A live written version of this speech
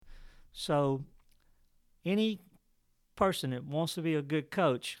So any person that wants to be a good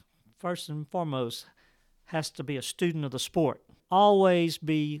coach, first and foremost, has to be a student of the sport. Always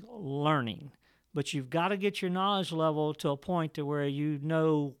be learning. But you've got to get your knowledge level to a point to where you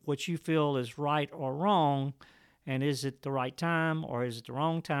know what you feel is right or wrong, and is it the right time or is it the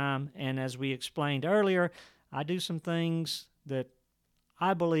wrong time? And as we explained earlier, I do some things that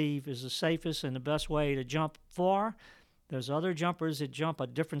I believe is the safest and the best way to jump far. There's other jumpers that jump a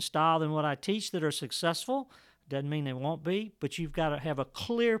different style than what I teach that are successful. Doesn't mean they won't be, but you've got to have a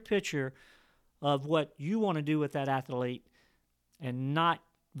clear picture of what you want to do with that athlete and not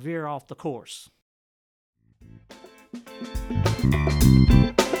veer off the course.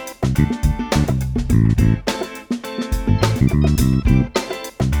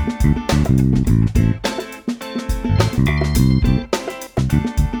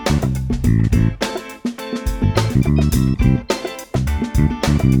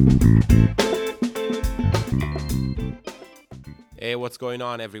 Hey, what's going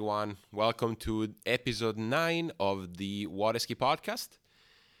on, everyone? Welcome to episode 9 of the Water Ski Podcast.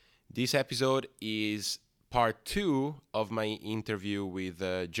 This episode is part 2 of my interview with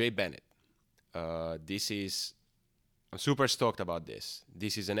Jay Bennett. I'm super stoked about this.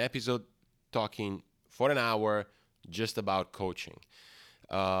 This is an episode talking for an hour just about coaching.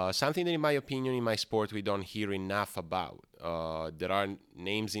 Something that, in my opinion, in my sport, we don't hear enough about. There are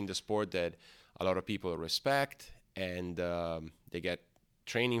names in the sport that a lot of people respect and they get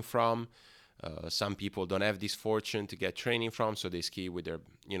training from. Some people don't have this fortune to get training from, so they ski with their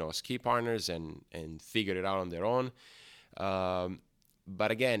ski partners and figure it out on their own.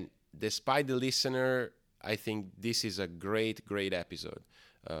 But again, despite the listener, I think this is a great episode.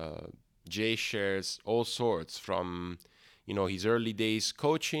 Jay shares all sorts from his early days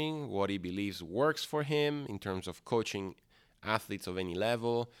coaching, what he believes works for him in terms of coaching athletes of any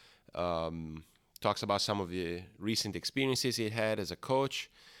level. Talks about some of the recent experiences he had as a coach,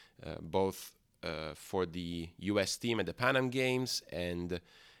 both for the U.S. team at the Pan Am Games and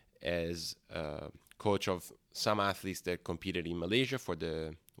as coach of some athletes that competed in Malaysia for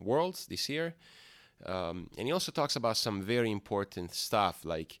the Worlds this year. And he also talks about some very important stuff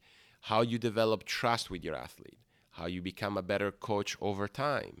like how you develop trust with your athlete, how you become a better coach over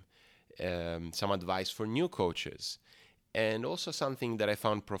time, some advice for new coaches. And also something that I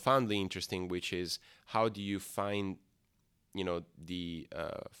found profoundly interesting, which is how do you find, the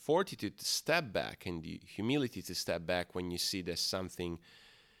fortitude to step back and the humility to step back when you see that some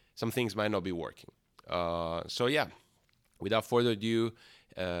things might not be working. So yeah, without further ado,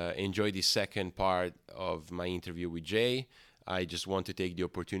 enjoy the second part of my interview with Jay. I just want to take the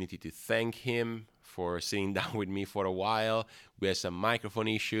opportunity to thank him for sitting down with me for a while. We had some microphone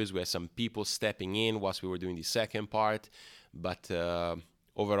issues. We had some people stepping in whilst we were doing the second part. But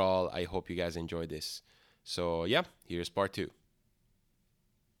overall, I hope you guys enjoyed this. So yeah, here's part 2.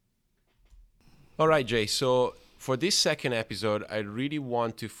 All right, Jay. So for this second episode, I really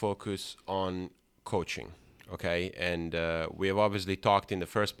want to focus on coaching. Okay. And we have obviously talked in the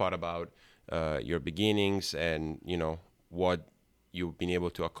first part about your beginnings and, what you've been able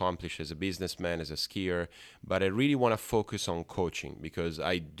to accomplish as a businessman, as a skier. But I really want to focus on coaching because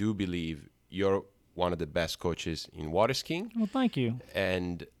I do believe you're one of the best coaches in water skiing. Well, thank you.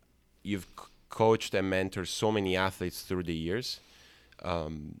 And you've coached and mentored so many athletes through the years.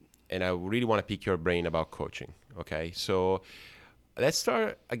 And I really want to pick your brain about coaching. Okay, so let's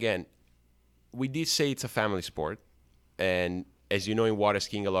start again. We did say it's a family sport. And as you know, in water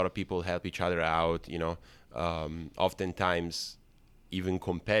skiing, a lot of people help each other out, oftentimes even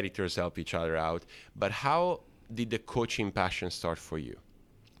competitors help each other out. But how did the coaching passion start for you?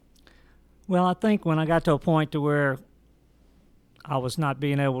 Well, I think when I got to a point to where I was not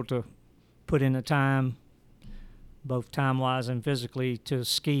being able to put in the time, both time-wise and physically, to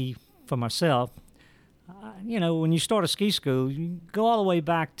ski for myself, when you start a ski school, you go all the way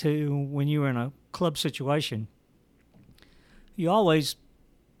back to when you were in a club situation. You always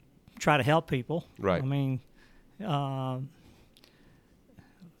try to help people. Right. I mean,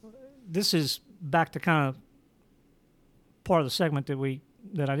 this is back to kind of part of the segment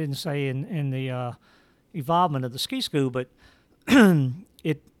that I didn't say in the evolvement of the ski school, but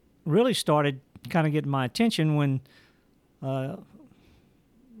it really started kind of getting my attention when a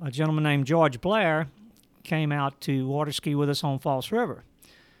gentleman named George Blair came out to water ski with us on False River,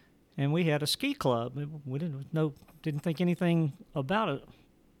 and we had a ski club. We didn't think anything about it,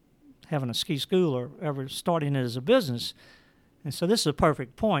 having a ski school or ever starting it as a business. And so this is a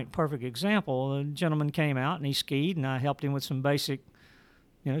perfect example. The gentleman came out and he skied, and I helped him with some basic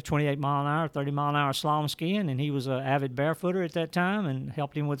 28 mile an hour, 30 mile an hour slalom skiing, and he was an avid barefooter at that time and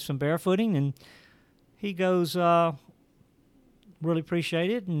helped him with some barefooting. And he goes, really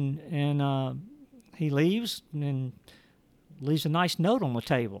appreciate it, and he leaves and leaves a nice note on the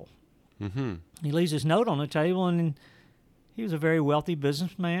table. Mm-hmm. He leaves his note on the table, and he was a very wealthy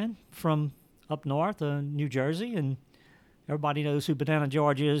businessman from up north, New Jersey, and everybody knows who Banana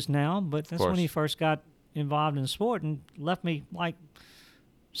George is now, but that's when he first got involved in sport and left me like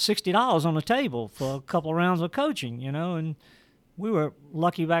 $60 on the table for a couple of rounds of coaching, and we were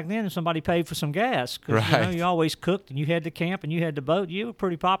lucky back then if somebody paid for some gas because you always cooked and you had the camp and you had the boat. You were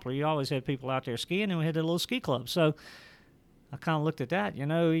pretty popular. You always had people out there skiing, and we had a little ski club. So I kind of looked at that. 2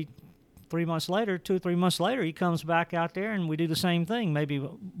 or 3 months later, he comes back out there and we do the same thing, maybe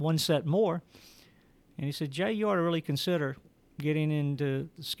one set more. And he said, Jay, you ought to really consider getting into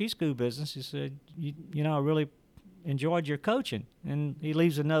the ski school business. He said, I really enjoyed your coaching. And he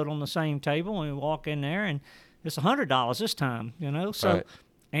leaves a note on the same table, and we walk in there, and it's $100 this time, So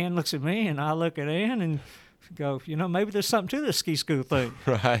Ann looks at me, and I look at Ann and go, maybe there's something to this ski school thing.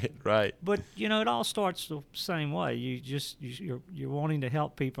 Right. But, it all starts the same way. You're wanting to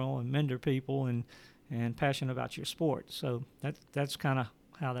help people and mentor people and passionate about your sport. So that's kind of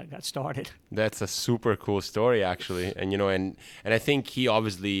how that got started. That's a super cool story, actually. And, and I think he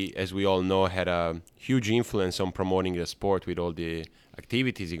obviously, as we all know, had a huge influence on promoting the sport with all the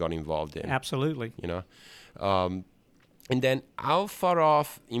activities he got involved in. Absolutely. And then how far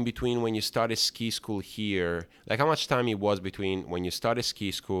off in between when you started ski school here, like how much time it was between when you started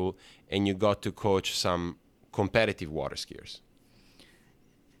ski school and you got to coach some competitive water skiers?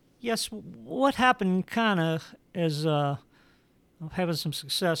 Yes, what happened kind of as having some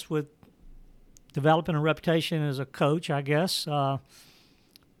success with developing a reputation as a coach, I guess.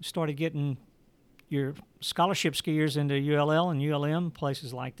 Started getting your scholarship skiers into ULL and ULM,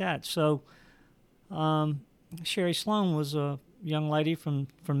 places like that. So Sherry Sloan was a young lady from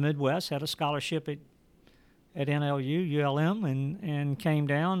Midwest, had a scholarship at NLU, ULM, and came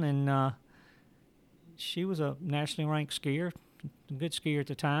down, and she was a nationally ranked skier, a good skier at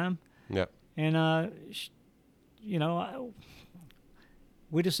the time. Yeah. And,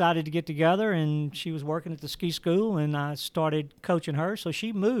 we decided to get together, and she was working at the ski school, and I started coaching her. So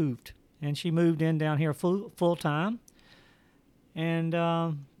she moved, and she moved in down here full time, and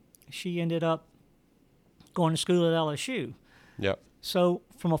she ended up going to school at LSU. Yeah. So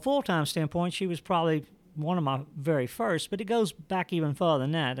from a full-time standpoint, she was probably one of my very first, but it goes back even further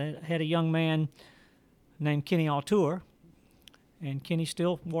than that. I had a young man named Kenny Altour, and Kenny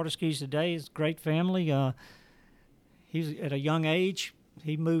still water skis today. He's a great family. He's at a young age.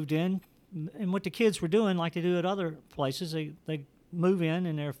 He moved in, and what the kids were doing, like they do at other places, they move in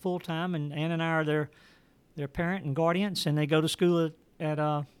and they're full-time, and Ann and I are their parent and guardians, and they go to school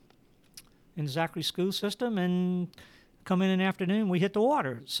at in the Zachary school system and come in the afternoon. We hit the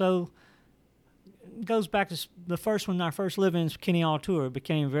water. So it goes back to the first one, our first live-ins, Kenny Altour,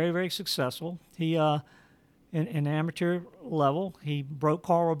 became very, very successful. He, in amateur level, he broke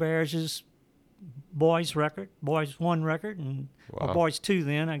Carl Roberge's boys one record, and or boys two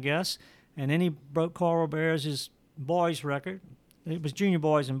then, I guess. And then he broke Carl Roberge's boys record. It was junior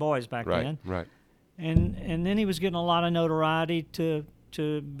boys and boys back then. Right. And then he was getting a lot of notoriety to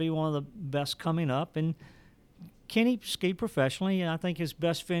be one of the best coming up. And Kenny skied professionally, and I think his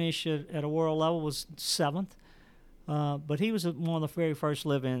best finish at a world level was 7th. But he was one of the very first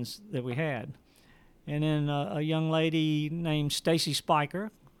live-ins that we had. And then a young lady named Stacy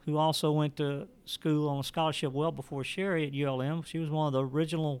Spiker, who also went to school on a scholarship well before Sherry at ULM. She was one of the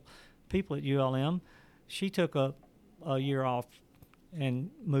original people at ULM. She took a year off and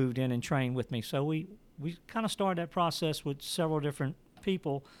moved in and trained with me. So we kind of started that process with several different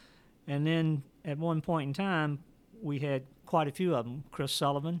people. And then at one point in time, we had quite a few of them. Chris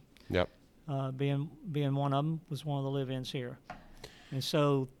Sullivan, Yep. Being one of them, was one of the live-ins here. And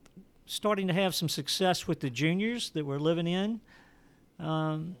so starting to have some success with the juniors that we're living in,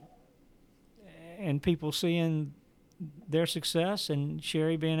 and people seeing their success, and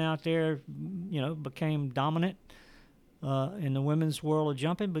Sherry being out there, became dominant in the women's world of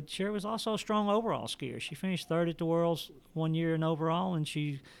jumping. But Sherry was also a strong overall skier. She finished third at the Worlds one year in overall, and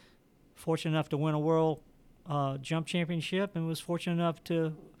she fortunate enough to win a world jump championship, and was fortunate enough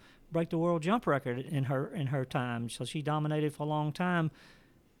to break the world jump record in her time. So she dominated for a long time.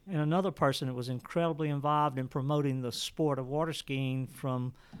 And another person that was incredibly involved in promoting the sport of water skiing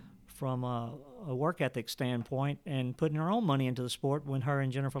from a work ethic standpoint, and putting her own money into the sport when her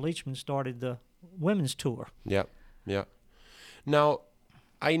and Jennifer Leachman started the women's tour. Yeah. Now,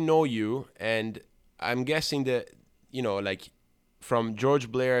 I know you, and I'm guessing that, from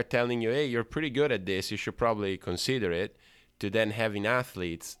George Blair telling you, hey, you're pretty good at this, you should probably consider it, to then having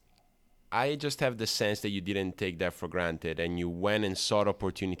athletes, I just have the sense that you didn't take that for granted and you went and sought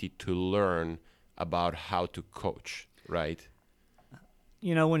opportunity to learn about how to coach, right?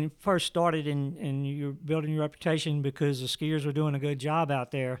 You know, when you first started and you're building your reputation because the skiers were doing a good job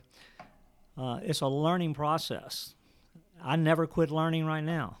out there, it's a learning process. I never quit learning right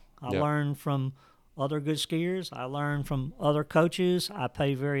now. I learn from other good skiers. I learn from other coaches. I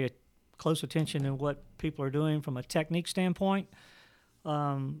pay very close attention to what people are doing from a technique standpoint.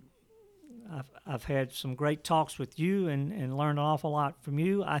 I've had some great talks with you and learned an awful lot from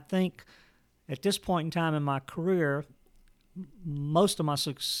you. I think at this point in time in my career, most of my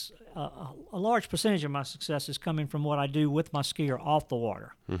a large percentage of my success is coming from what I do with my skier off the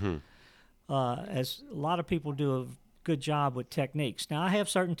water. Mm-hmm. As a lot of people do a good job with techniques. Now, I have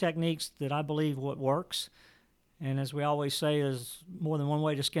certain techniques that I believe what works, and as we always say, there's more than one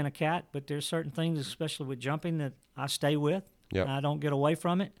way to skin a cat, but there's certain things, especially with jumping, that I stay with. Yep. I don't get away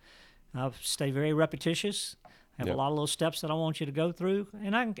from it. I stay very repetitious. I have a lot of little steps that I want you to go through,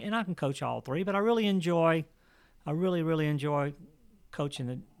 and I can coach all three, but I really enjoy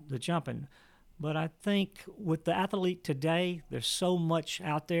coaching the jumping. But I think with the athlete today, there's so much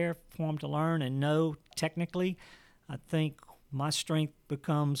out there for them to learn and know technically. I think my strength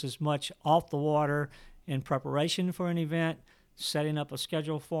becomes as much off the water in preparation for an event, setting up a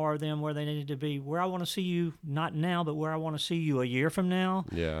schedule for them where they need to be, where I want to see you, not now, but where I want to see you a year from now.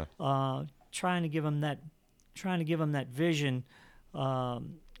 Yeah. Trying to give them that vision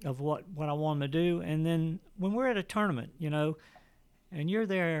of what I want them to do. And then when we're at a tournament, you know, and you're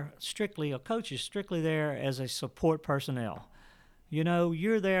there strictly, a coach is strictly there as a support personnel. You know,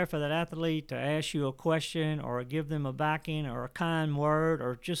 you're there for that athlete to ask you a question or give them a backing or a kind word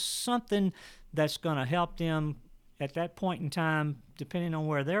or just something that's going to help them at that point in time, depending on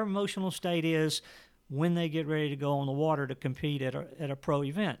where their emotional state is when they get ready to go on the water to compete at a pro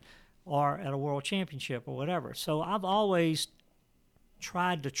event or at a world championship or whatever. So I've always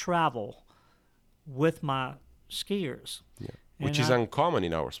tried to travel with my skiers. Yeah. Which is uncommon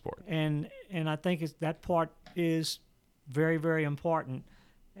in our sport. And I think that part is very, very important.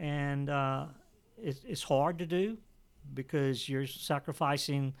 And it's hard to do because you're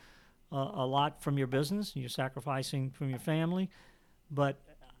sacrificing a lot from your business. You're sacrificing from your family. But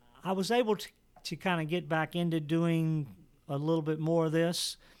I was able to kind of get back into doing a little bit more of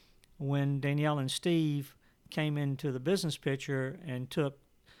this when Danielle and Steve came into the business picture and took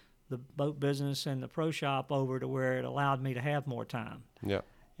the boat business and the pro shop over to where it allowed me to have more time. Yeah.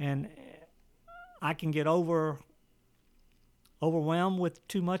 And I can get overwhelmed with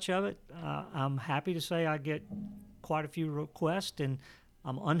too much of it. I'm happy to say I get quite a few requests, and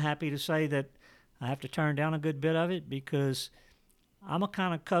I'm unhappy to say that I have to turn down a good bit of it because I'm a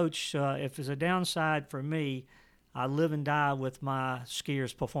kind of coach, if there's a downside for me, I live and die with my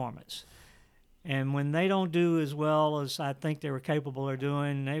skiers' performance. And when they don't do as well as I think they were capable of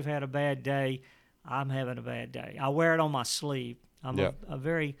doing, they've had a bad day, I'm having a bad day. I wear it on my sleeve. I'm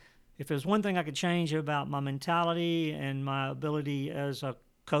if there's one thing I could change about my mentality and my ability as a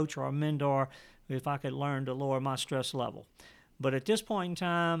coach or a mentor, if I could learn to lower my stress level. But at this point in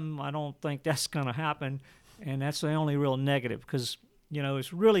time, I don't think that's going to happen, and that's the only real negative because, you know,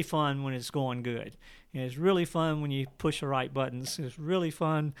 it's really fun when it's going good. And it's really fun when you push the right buttons. It's really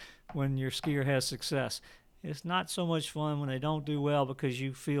fun when your skier has success. It's not so much fun when they don't do well because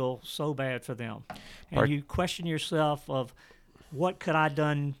you feel so bad for them. And you question yourself of what could I've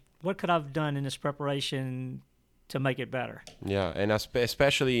done in this preparation to make it better. Yeah, and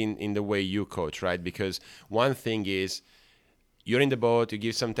especially in the way you coach, right? Because one thing is you're in the boat, you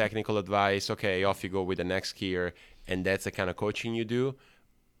give some technical advice, okay, off you go with the next skier, and that's the kind of coaching you do.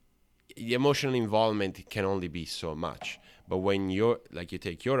 The emotional involvement can only be so much. But when you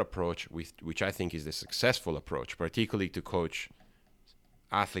take your approach, which I think is the successful approach, particularly to coach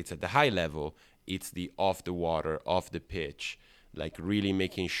athletes at the high level, it's the off the water, off the pitch, like really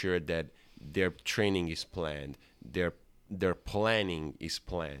making sure that their training is planned, their planning is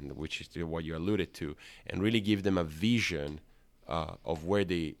planned, which is what you alluded to, and really give them a vision of where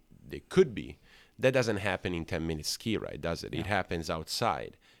they could be. That doesn't happen in 10 minutes ski ride, does it? Yeah. It happens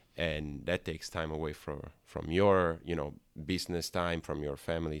outside. And that takes time away from your, business time, from your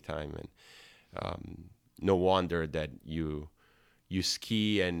family time, and no wonder that you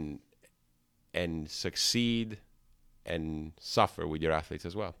ski and succeed and suffer with your athletes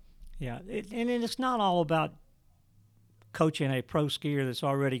as well. Yeah, and it's not all about coaching a pro skier that's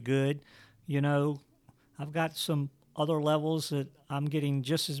already good. I've got some other levels that I'm getting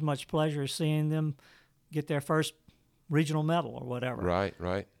just as much pleasure seeing them get their first regional medal or whatever. Right,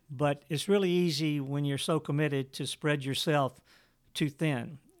 right. But it's really easy when you're so committed to spread yourself too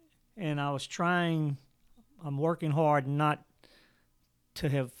thin. And I'm working hard not to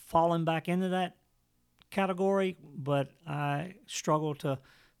have fallen back into that category, but I struggle to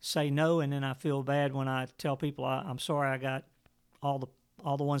say no, and then I feel bad when I tell people I'm sorry I got all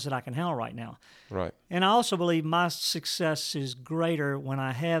the ones that I can handle right now. Right. And I also believe my success is greater when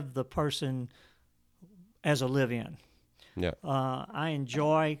I have the person as a live-in. Yeah. I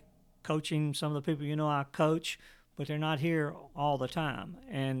enjoy coaching some of the people I coach, but they're not here all the time.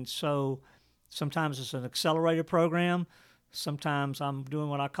 And so sometimes it's an accelerated program. Sometimes I'm doing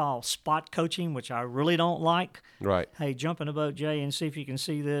what I call spot coaching, which I really don't like. Right. Hey, jump in the boat, Jay, and see if you can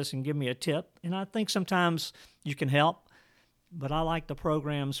see this and give me a tip. And I think sometimes you can help, but I like the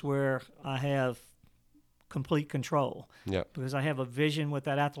programs where I have complete control. Yeah. Because I have a vision with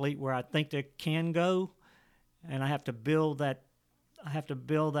that athlete where I think they can go, and I have to build that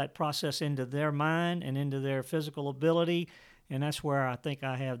process into their mind and into their physical ability, and that's where I think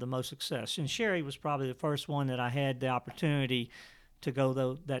I have the most success. And Sherry was probably the first one that I had the opportunity to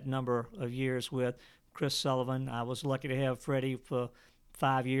go that number of years with. Chris Sullivan, I was lucky to have Freddie for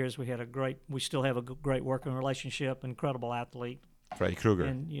 5 years. We still have a great working relationship, incredible athlete. Freddie Krueger.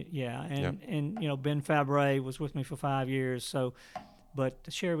 And Ben Fabre was with me for 5 years. So, but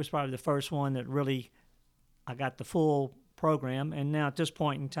Sherry was probably the first one that really I got the full program. And now at this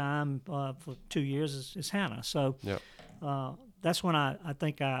point in time, for 2 years is Hannah. So that's when I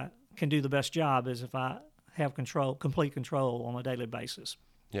think I can do the best job is if I have complete control on a daily basis.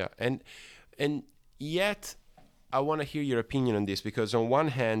 Yeah, and yet I want to hear your opinion on this, because on one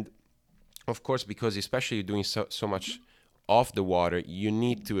hand, of course, because especially you're doing so much off the water, you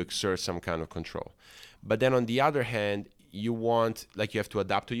need to exert some kind of control. But then on the other hand, you have to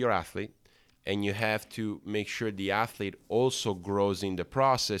adapt to your athlete, and you have to make sure the athlete also grows in the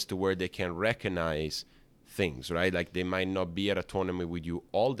process to where they can recognize things, right? Like they might not be at a tournament with you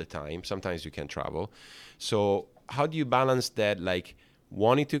all the time. Sometimes you can travel. So how do you balance that, like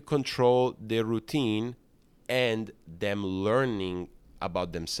wanting to control their routine and them learning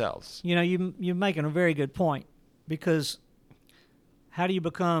about themselves? You're making a very good point, because how do you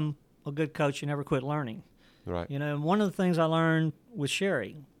become a good coach and never quit learning? Right. And one of the things I learned with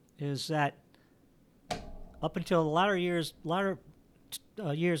Sherry is that up until the latter years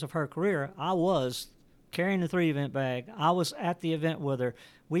of her career, I was carrying the 3-event bag. I was at the event with her.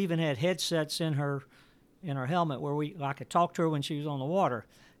 We even had headsets in her helmet where I could talk to her when she was on the water.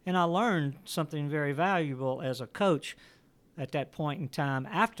 And I learned something very valuable as a coach at that point in time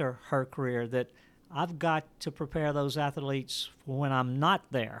after her career, that I've got to prepare those athletes for when I'm not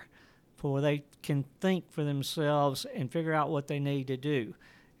there, for where they can think for themselves and figure out what they need to do.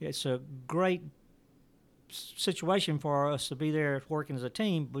 It's a great situation for us to be there working as a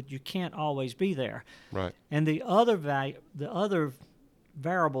team, but you can't always be there. Right. And the other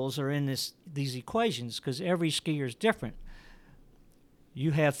variables are in these equations, because every skier is different.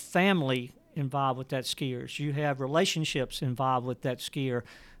 You have family involved with that skier. You have relationships involved with that skier.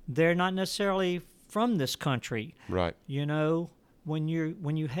 They're not necessarily from this country. Right. When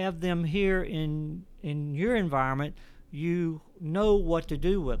you have them here in your environment, you know what to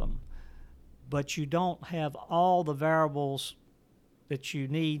do with them, but you don't have all the variables that you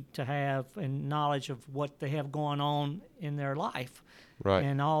need to have and knowledge of what they have going on in their life. Right.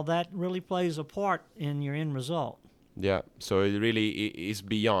 And all that really plays a part in your end result. Yeah. So it really is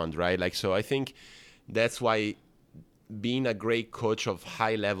beyond, right? Like, so I think that's why being a great coach of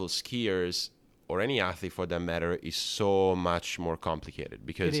high-level skiers, or any athlete for that matter, is so much more complicated,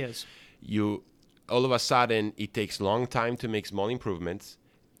 because it is. All of a sudden it takes a long time to make small improvements,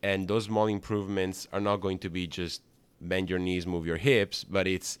 and those small improvements are not going to be just bend your knees, move your hips, but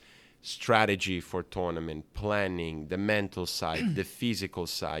it's strategy for tournament, planning, the mental side, the physical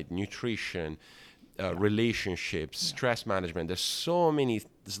side, nutrition, relationships, stress management. There's so many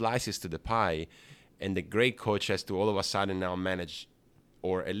slices to the pie, and the great coach has to all of a sudden now manage,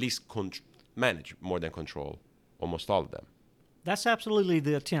 or at least manage more than control, almost all of them. That's absolutely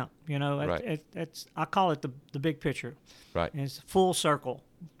the attempt. Right. I call it the big picture. Right. And it's full circle.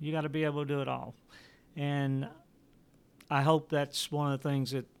 You got to be able to do it all. And I hope that's one of the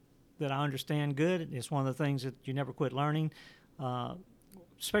things that I understand good. It's one of the things that you never quit learning,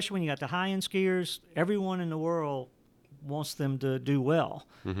 especially when you got the high-end skiers. Everyone in the world wants them to do well.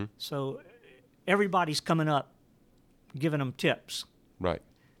 Mm-hmm. So everybody's coming up giving them tips. Right.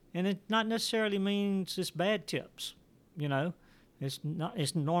 And it not necessarily means it's bad tips.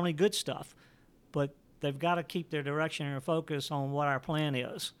 It's normally good stuff, but they've got to keep their direction and their focus on what our plan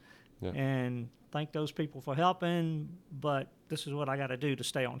is. Yeah. And thank those people for helping, but this is what I got to do to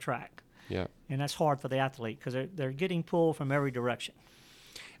stay on track. Yeah. And that's hard for the athlete because they're getting pulled from every direction.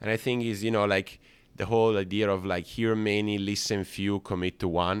 And I think is, like the whole idea of like hear many, listen few, commit to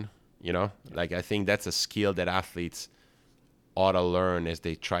one, like I think that's a skill that athletes ought to learn as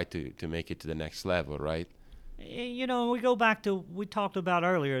they try to make it to the next level, right? We go back to we talked about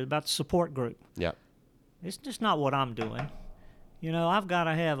earlier about the support group. Yeah. It's just not what I'm doing. I've got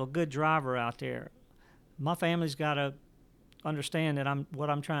to have a good driver out there. My family's got to understand that what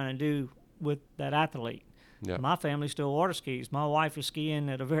I'm trying to do with that athlete. Yeah. My family still water skis. My wife is skiing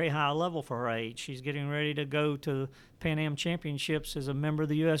at a very high level for her age. She's getting ready to go to Pan Am Championships as a member of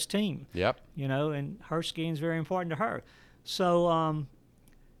the U.S. team. Yep. And her skiing is very important to her. So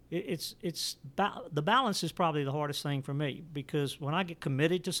the balance is probably the hardest thing for me, because when I get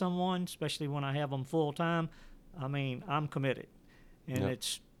committed to someone, especially when I have them full time, I'm committed, and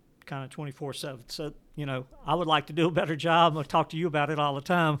it's kind of 24/7. So I would like to do a better job. I talk to you about it all the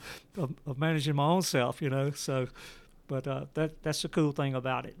time of managing my own self. So, but that's the cool thing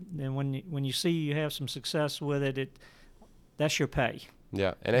about it. And when you see you have some success with it, that's your pay.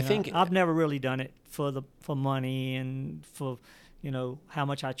 Yeah, and I think I've never really done it for money and for how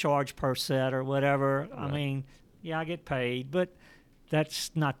much I charge per set or whatever. Right. I get paid, but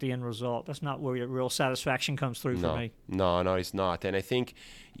that's not the end result. That's not where your real satisfaction comes through for me. No, it's not. And I think,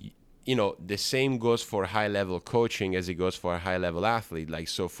 the same goes for high-level coaching as it goes for a high-level athlete. Like,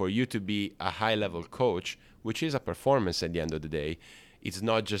 so for you to be a high-level coach, which is a performance at the end of the day, it's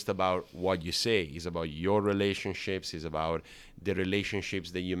not just about what you say. It's about your relationships. It's about the relationships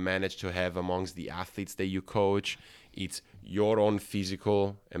that you manage to have amongst the athletes that you coach. It's your own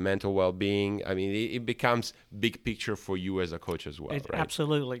physical and mental well-being. It becomes big picture for you as a coach as well, right?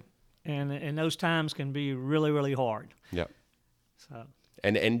 Absolutely. And those times can be really, really hard. Yeah. So.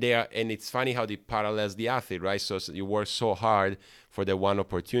 And it's funny how they parallels the athlete, right? So you work so hard for the one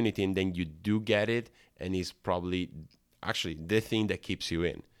opportunity, and then you do get it, and it's probably actually the thing that keeps you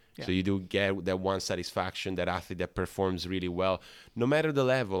in. Yeah. So you do get that one satisfaction, that athlete that performs really well, no matter the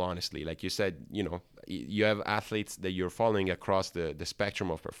level, honestly. Like you said, you have athletes that you're following across the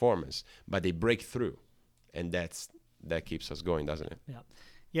spectrum of performance, but they break through, and that keeps us going, doesn't it? Yeah.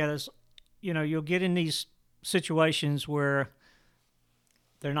 Yeah, there's, you'll get in these situations where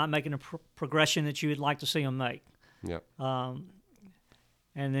they're not making a progression that you would like to see them make. Yeah.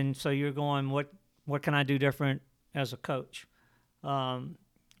 And then so you're going, what can I do different as a coach?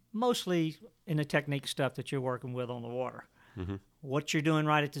 Mostly in the technique stuff that you're working with on the water. Mm-hmm. What you're doing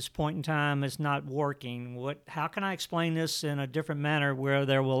right at this point in time is not working. How can I explain this in a different manner where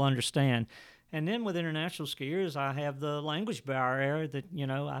they will understand? And then with international skiers, I have the language barrier that,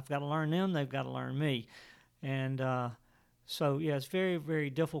 I've got to learn them, they've got to learn me. And so, yeah, it's very, very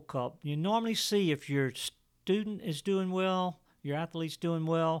difficult. You normally see if your student is doing well, your athlete's doing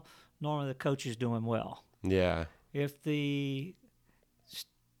well, normally the coach is doing well. Yeah. If the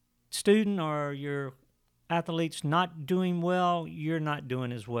student or your athlete's not doing well, you're not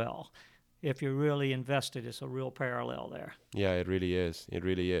doing as well. If you're really invested, it's a real parallel there. Yeah, it really is. It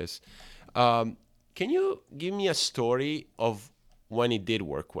really is. Can you give me a story of when it did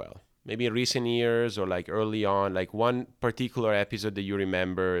work well? Maybe in recent years or like early on, like one particular episode that you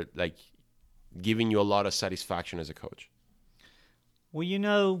remember, like giving you a lot of satisfaction as a coach.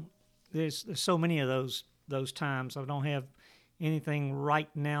 Well, there's so many of those times. I don't have anything right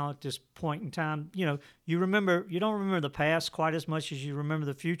now at this point in time. You don't remember the past quite as much as you remember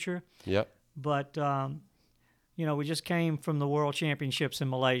the future. Yep. But we just came from the World Championships in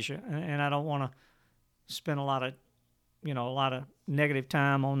Malaysia, and I don't want to spend a lot of negative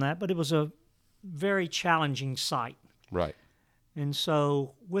time on that, but it was a very challenging site. Right. And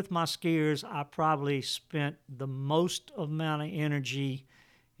so with my skiers, I probably spent the most amount of energy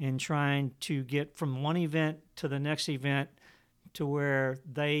in trying to get from one event to the next event to where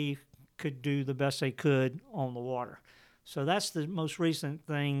they could do the best they could on the water. So that's the most recent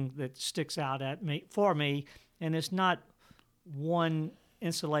thing that sticks out for me, and it's not one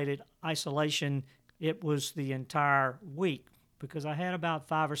insulated isolation. It was the entire week, because I had about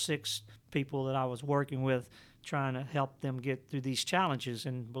 5 or 6 people that I was working with trying to help them get through these challenges.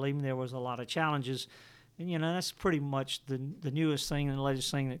 And believe me, there was a lot of challenges. And, that's pretty much the newest thing and the latest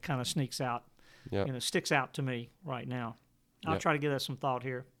thing that kind of sneaks out, sticks out to me right now. I'll try to give that some thought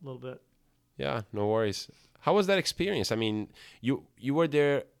here a little bit. Yeah, no worries. How was that experience? You were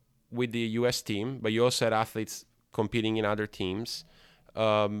there with the U.S. team, but you also had athletes competing in other teams.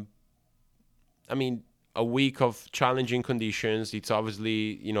 A week of challenging conditions. It's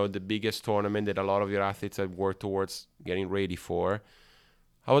obviously, the biggest tournament that a lot of your athletes have worked towards getting ready for.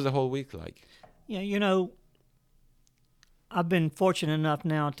 How was the whole week like? Yeah, I've been fortunate enough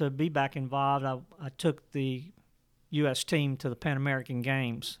now to be back involved. I took the U.S. team to the Pan American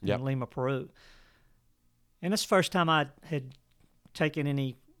Games in Lima, Peru. And it's the first time I had taken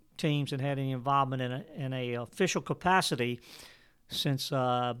any teams and had any involvement in a official capacity since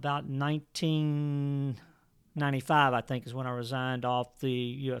about 1995, I think, is when I resigned off the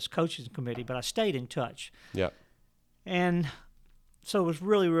U.S. Coaching Committee. But I stayed in touch. Yeah. And so it was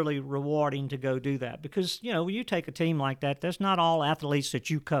really, really rewarding to go do that because, when you take a team like that, that's not all athletes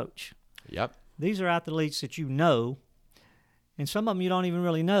that you coach. Yep. These are athletes that you know, and some of them you don't even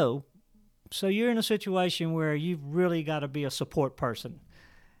really know. So you're in a situation where you've really got to be a support person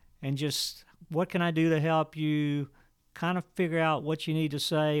and just, what can I do to help you kind of figure out what you need to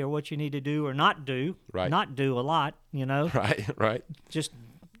say or what you need to do or not do. Right. Not do a lot, Right.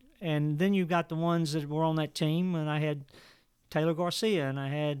 And then you've got the ones that were on that team, and I had Taylor Garcia, and I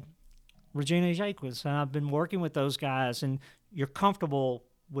had Regina Jaquez, and I've been working with those guys, and you're comfortable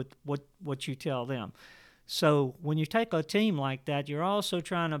with what you tell them. So when you take a team like that, you're also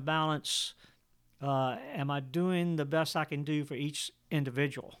trying to balance, am I doing the best I can do for each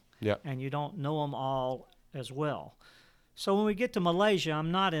individual? Yeah. And you don't know them all as well. So when we get to Malaysia,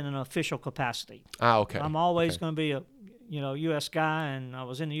 I'm not in an official capacity. Okay. I'm always going to be a U.S. guy, and I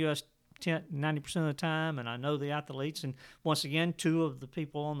was in the U.S. 90% of the time, and I know the athletes. And once again, two of the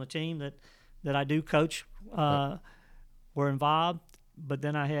people on the team that I do coach were involved. But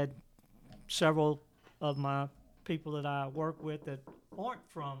then I had several of my people that I work with that aren't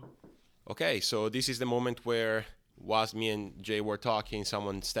from. Okay, so this is the moment where, whilst me and Jay were talking,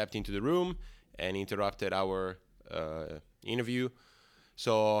 someone stepped into the room and interrupted our interview.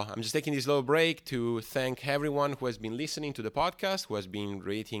 So I'm just taking this little break to thank everyone who has been listening to the podcast, who has been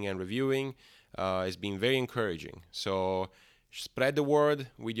rating and reviewing. It's been very encouraging. So spread the word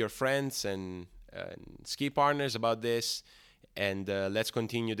with your friends and ski partners about this, and let's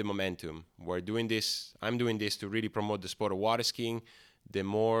continue the momentum. I'm doing this to really promote the sport of water skiing. The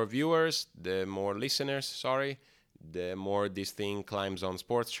more viewers, the more listeners, the more this thing climbs on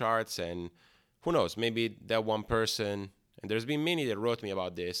sports charts, and who knows, maybe that one person. And there's been many that wrote me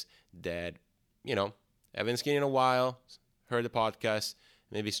about this that, haven't skied in a while, heard the podcast,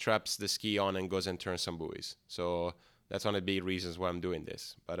 maybe straps the ski on and goes and turns some buoys. So that's one of the big reasons why I'm doing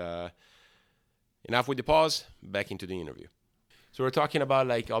this. But enough with the pause, back into the interview. So we're talking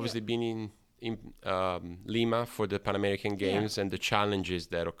about, obviously being in Lima for the Pan American Games and the challenges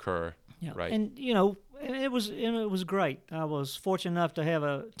that occur, right? And, it was great. I was fortunate enough to have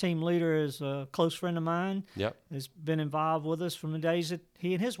a team leader as a close friend of mine. Yep. Has been involved with us from the days that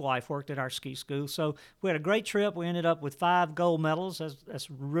he and his wife worked at our ski school. So we had a great trip. We ended up with 5 gold medals. That's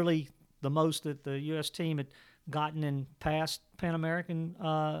really the most that the U.S. team had gotten in past Pan American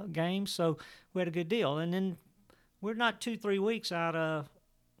games. So we had a good deal. And then we're not 2-3 weeks out of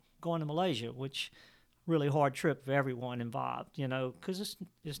going to Malaysia, which really hard trip for everyone involved, because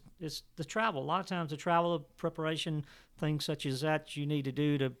it's the travel. A lot of times the travel, preparation, things such as that you need to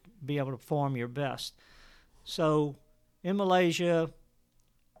do to be able to perform your best. So in Malaysia,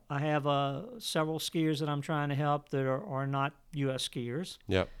 I have several skiers that I'm trying to help that are not U.S. skiers.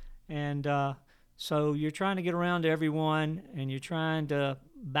 Yep. And so you're trying to get around to everyone, and you're trying to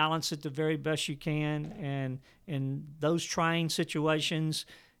balance it the very best you can. And in those trying situations,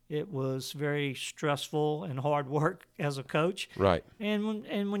 it was very stressful and hard work as a coach. Right.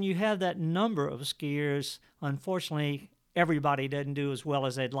 And when you have that number of skiers, unfortunately, everybody doesn't do as well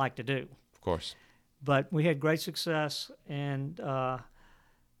as they'd like to do. Of course. But we had great success, and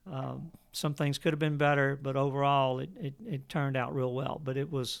some things could have been better, but overall it turned out real well. But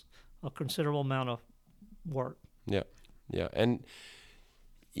it was a considerable amount of work. Yeah. And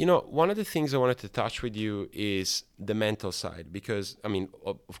one of the things I wanted to touch with you is the mental side, because,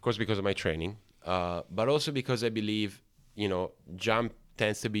 of course, because of my training, but also because I believe, jump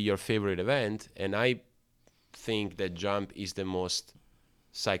tends to be your favorite event. And I think that jump is the most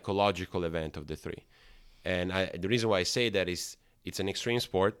psychological event of the three. And the reason why I say that is it's an extreme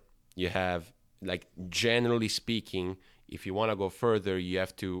sport. You have, generally speaking, if you want to go further, you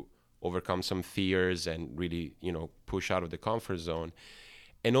have to overcome some fears and really, push out of the comfort zone.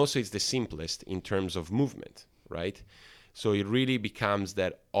 And also it's the simplest in terms of movement, right? So it really becomes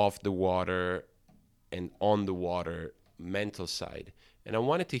that off the water and on the water mental side. And I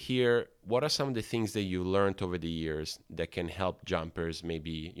wanted to hear, what are some of the things that you learned over the years that can help jumpers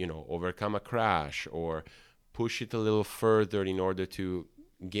maybe, overcome a crash or push it a little further in order to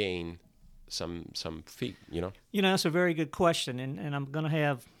gain some feet, That's a very good question, and I'm going to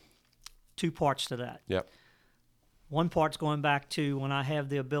have 2 parts to that. Yep. One part's going back to when I have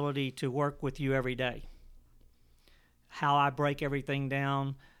the ability to work with you every day, how I break everything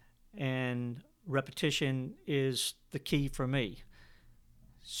down, and repetition is the key for me,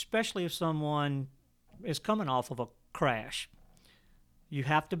 especially if someone is coming off of a crash. You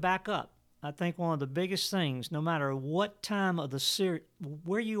have to back up. I think one of the biggest things, no matter what time of the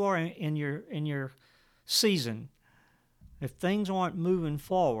where you are in your season, if things aren't moving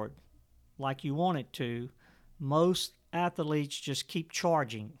forward like you want it to, most athletes just keep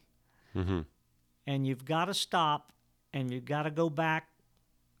charging. Mm-hmm. And you've got to stop, and you've got to go back.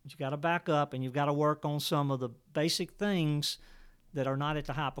 You've got to back up, and you've got to work on some of the basic things that are not at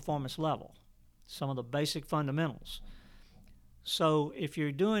the high performance level, some of the basic fundamentals. So if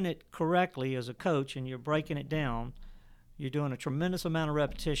you're doing it correctly as a coach and you're breaking it down, you're doing a tremendous amount of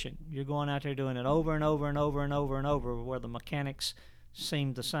repetition. You're going out there doing it over and over and over and over and over where the mechanics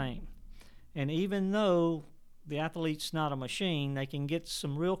seem the same. And even though the athlete's not a machine, they can get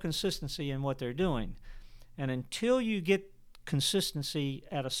some real consistency in what they're doing. And until you get consistency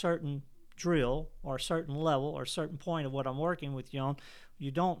at a certain drill or a certain level or a certain point of what I'm working with you on,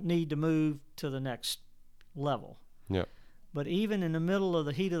 you don't need to move to the next level. Yeah. But even in the middle of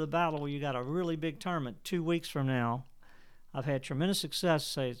the heat of the battle where you got a really big tournament 2 weeks from now, I've had tremendous success.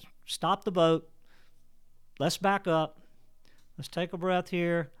 Say, stop the boat. Let's back up. Let's take a breath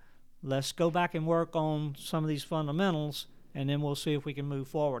here. Let's go back and work on some of these fundamentals, and then we'll see if we can move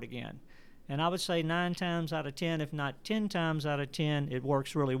forward again. And I would say 9 times out of 10, if not 10 times out of 10, it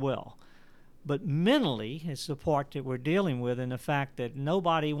works really well. But mentally, it's the part that we're dealing with, and the fact that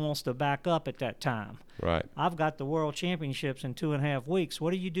nobody wants to back up at that time. Right. I've got the World Championships in 2.5 weeks.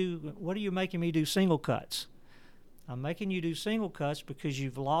 What do you do? What are you making me do single cuts? I'm making you do single cuts because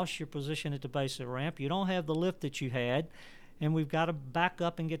you've lost your position at the base of the ramp. You don't have the lift that you had, and we've got to back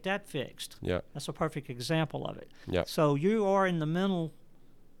up and get that fixed. Yeah. That's a perfect example of it. Yeah. So you are in the mental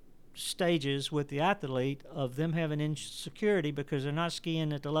stages with the athlete of them having insecurity because they're not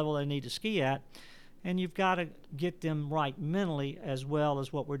skiing at the level they need to ski at, and you've got to get them right mentally as well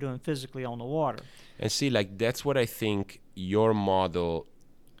as what we're doing physically on the water. And see, like, that's what I think your model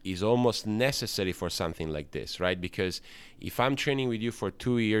is almost necessary for something like this, right? Because if I'm training with you for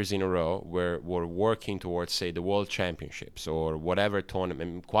 2 years in a row where we're working towards, say, the World Championships or whatever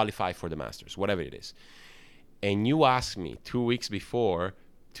tournament, qualify for the Masters, whatever it is, and you ask me 2 weeks before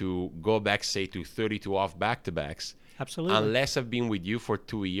to go back, say, to 32 off back-to-backs, Absolutely. unless I've been with you for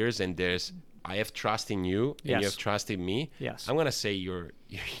 2 years and I have trust in you and Yes. you have trust in me, Yes. I'm going to say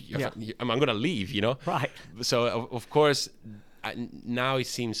I'm going to leave, you know? Right. So, of course, now it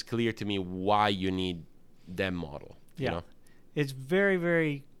seems clear to me why you need that model. Yeah. You know? It's very,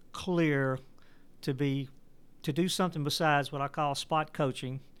 very clear to do something besides what I call spot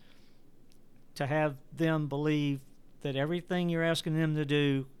coaching, to have them believe that everything you're asking them to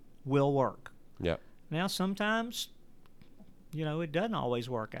do will work. Yeah. Now, sometimes, it doesn't always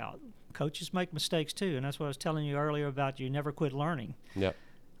work out. Coaches make mistakes too, and that's what I was telling you earlier about you never quit learning. Yeah.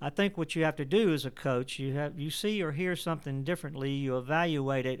 I think what you have to do as a coach, you see or hear something differently, you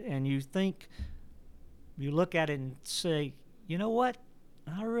evaluate it, and you look at it and say, you know what?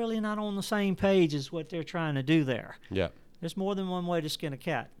 I'm really not on the same page as what they're trying to do there. Yeah. There's more than one way to skin a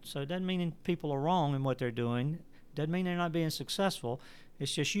cat. So it doesn't mean people are wrong in what they're doing. Doesn't mean they're not being successful.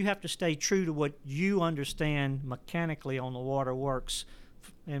 It's just you have to stay true to what you understand mechanically on the water works.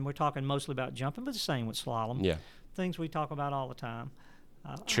 And we're talking mostly about jumping, but the same with slalom. Yeah. Things we talk about all the time.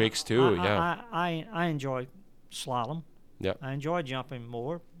 Tricks too, yeah. I enjoy slalom. Yeah. I enjoy jumping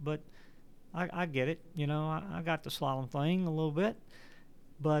more, but I get it. I got the slalom thing a little bit,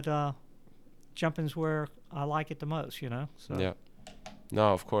 but jumping's where I like it the most. So. Yeah.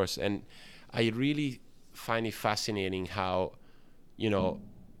 No, of course, and I really find it fascinating how,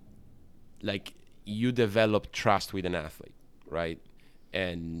 like, you develop trust with an athlete, right?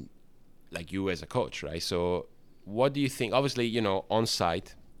 And like you as a coach, right? So what do you think? Obviously, on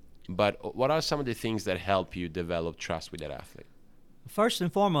site, but what are some of the things that help you develop trust with that athlete? First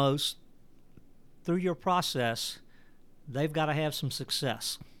and foremost, through your process, they've got to have some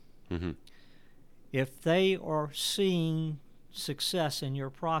success. Mm-hmm. If they are seeing success in your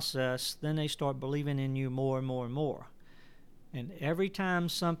process, then they start believing in you more and more and more. And every time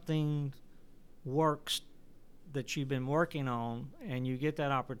something works that you've been working on and you get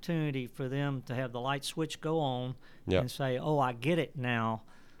that opportunity for them to have the light switch go on and say, oh, I get it now,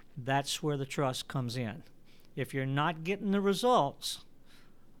 that's where the trust comes in. If you're not getting the results,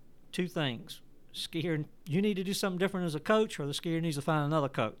 two things. Skier, you need to do something different as a coach, or the skier needs to find another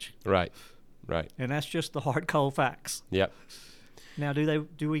coach. Right. And that's just the hard, cold facts. Yep. Now,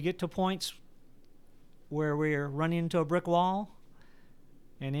 do we get to points where we're running into a brick wall.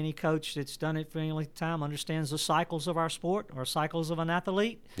 And any coach that's done it for any length of time understands the cycles of our sport or cycles of an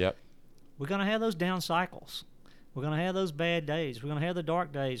athlete. Yep. We're going to have those down cycles. We're going to have those bad days. We're going to have the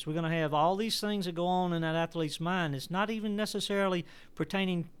dark days. We're going to have all these things that go on in that athlete's mind. It's not even necessarily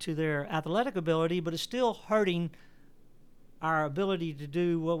pertaining to their athletic ability, but it's still hurting our ability to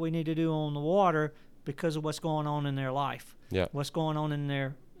do what we need to do on the water because of what's going on in their life, what's going on in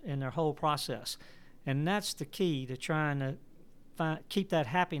their whole process. And that's the key to trying to keep that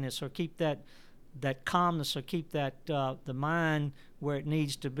happiness or keep that calmness or keep that the mind where it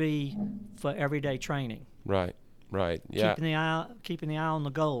needs to be for everyday training. Right. Yeah. Keeping the eye on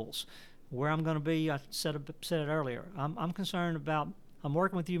the goals. Where I'm going to be, I said it earlier. I'm concerned about. I'm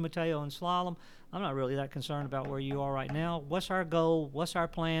working with you, Matteo, in slalom. I'm not really that concerned about where you are right now. What's our goal? What's our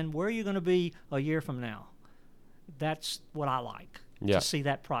plan? Where are you going to be a year from now? That's what I like. Yeah. To see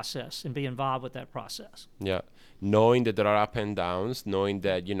that process and be involved with that process. Yeah. Knowing that there are up and downs, knowing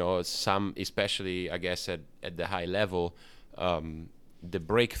that, some, especially, I guess, at the high level, the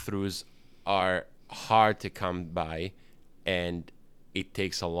breakthroughs are hard to come by, and it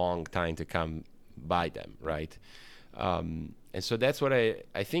takes a long time to come by them, right? And so that's what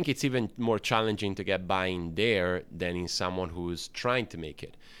I think it's even more challenging to get buy-in there than in someone who's trying to make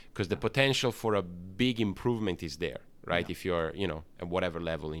it, because the potential for a big improvement is there. Right? Yeah. If you're, at whatever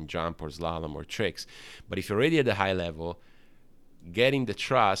level in jump or slalom or tricks. But if you're already at the high level, getting the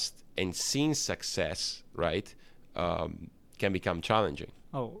trust and seeing success, right, can become challenging.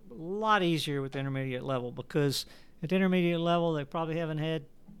 Oh, a lot easier with the intermediate level, because at the intermediate level, they probably haven't had,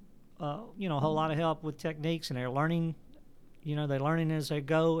 a whole lot of help with techniques, and they're learning, they're learning as they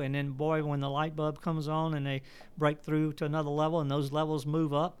go. And then, boy, when the light bulb comes on and they break through to another level and those levels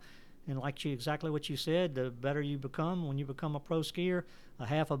move up, and exactly what you said, the better you become when you become a pro skier, a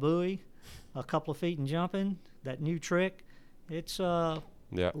half a buoy, a couple of feet in jumping, that new trick. It's a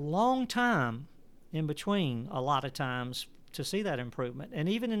long time in between a lot of times to see that improvement. And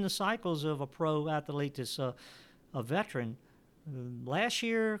even in the cycles of a pro athlete that's a veteran, last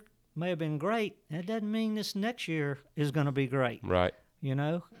year may have been great. That doesn't mean this next year is going to be great. Right.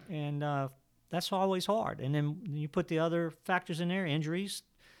 And that's always hard. And then you put the other factors in there, injuries.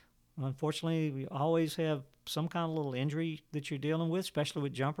 Unfortunately, we always have some kind of little injury that you're dealing with, especially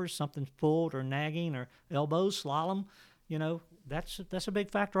with jumpers, something's pulled or nagging or elbows, slalom. That's a big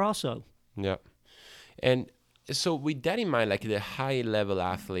factor also. Yeah. And so with that in mind, like the high-level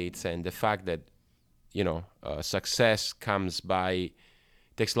athletes and the fact that, success comes by,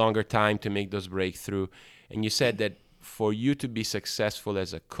 takes longer time to make those breakthrough. And you said that for you to be successful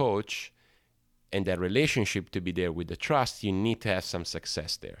as a coach and that relationship to be there with the trust, you need to have some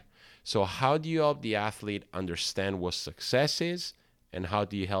success there. So how do you help the athlete understand what success is, and how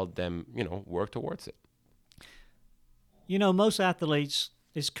do you help them, work towards it? Most athletes,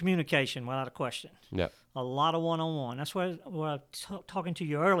 it's communication without a question. Yeah. A lot of one-on-one. That's why I was talking to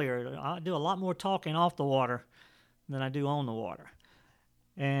you earlier. I do a lot more talking off the water than I do on the water.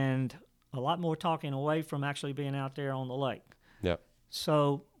 And a lot more talking away from actually being out there on the lake. Yeah.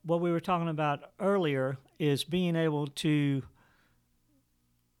 So what we were talking about earlier is being able to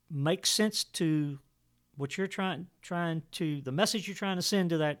make sense to what you're trying to the message you're trying to send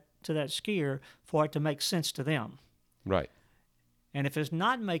to that skier, for it to make sense to them. Right. And if it's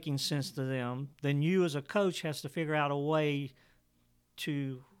not making sense to them, then you as a coach has to figure out a way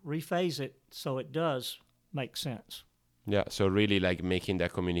to rephase it so it does make sense. Yeah. So really like making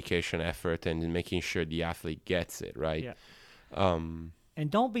that communication effort and making sure the athlete gets it, right? Yeah. And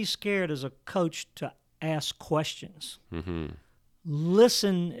don't be scared as a coach to ask questions. Mm-hmm.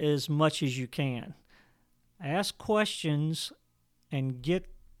 Listen as much as you can. Ask questions and get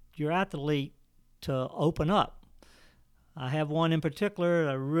your athlete to open up. I have one in particular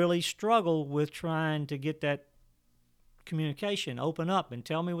that really struggle with trying to get that communication, open up and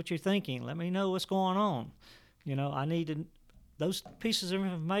tell me what you're thinking. Let me know what's going on. I need those pieces of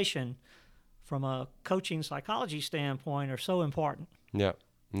information from a coaching psychology standpoint are so important. Yeah.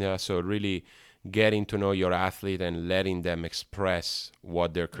 Yeah. So really getting to know your athlete and letting them express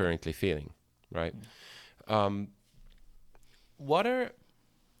what they're currently feeling, right? What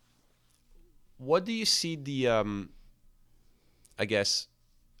do you see I guess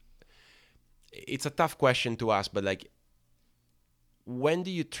it's a tough question to ask, but like, when do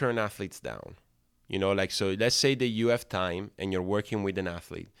you turn athletes down? So let's say that you have time and you're working with an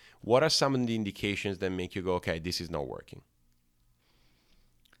athlete. What are some of the indications that make you go, okay, this is not working?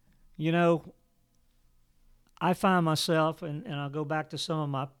 I find myself, and I'll go back to some of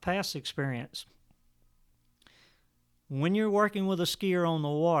my past experience, when you're working with a skier on the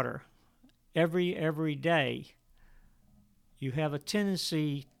water every day, you have a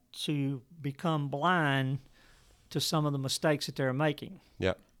tendency to become blind to some of the mistakes that they're making.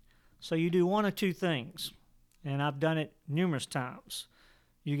 Yeah. So you do one of two things, and I've done it numerous times.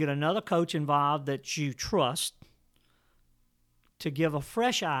 You get another coach involved that you trust to give a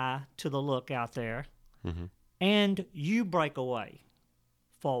fresh eye to the look out there, and you break away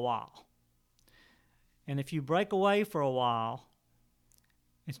for a while. And if you break away for a while,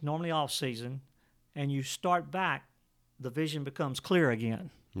 it's normally off season, and you start back, the vision becomes clear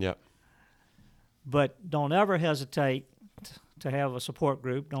again. Yeah. But don't ever hesitate to have a support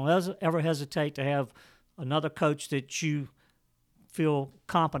group. Don't ever hesitate to have another coach that you feel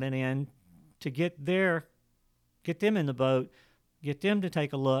competent in to get them in the boat, get them to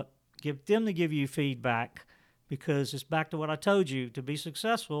take a look, get them to give you feedback, because it's back to what I told you. To be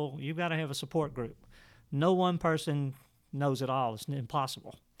successful, you've got to have a support group. No one person knows it all. It's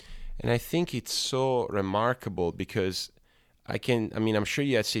impossible. And I think it's so remarkable because I'm sure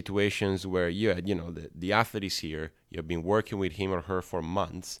you had situations where you had, the athlete is here, you've been working with him or her for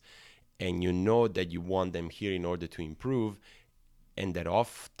months, and you know that you want them here in order to improve, and that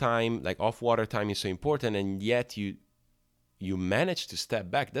off water time is so important, and yet you manage to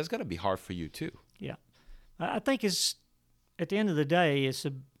step back. That's got to be hard for you too. Yeah. I think it's, at the end of the day,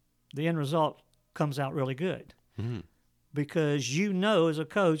 the end result comes out really good. Mm-hmm. Because as a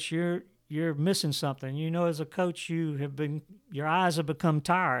coach, you're missing something. As a coach, your eyes have become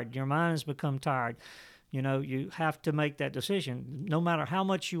tired. Your mind has become tired. You have to make that decision. No matter how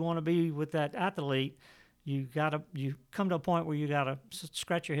much you want to be with that athlete, you come to a point where you got to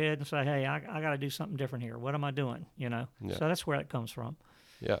scratch your head and say, hey, I got to do something different here. What am I doing? Yeah. So that's where it comes from.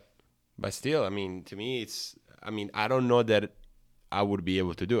 Yeah. But still, to me, I don't know that I would be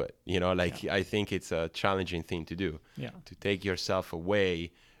able to do it. I think it's a challenging thing to do. Yeah. To take yourself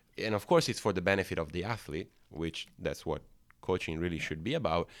away. And of course, it's for the benefit of the athlete, which that's what coaching really should be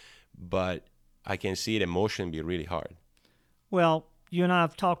about. But I can see it emotionally be really hard. Well, you and I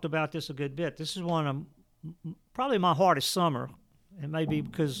have talked about this a good bit. This is one of probably my hardest summer. It may be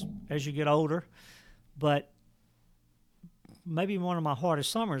because as you get older, but maybe one of my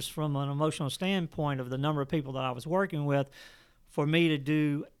hardest summers from an emotional standpoint of the number of people that I was working with, for me to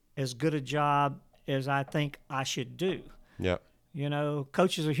do as good a job as I think I should do. Yeah.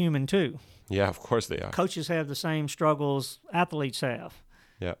 Coaches are human too. Yeah, of course they are. Coaches have the same struggles athletes have.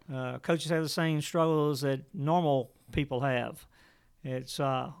 Yeah. Coaches have the same struggles that normal people have. It's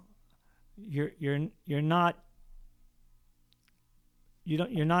you're not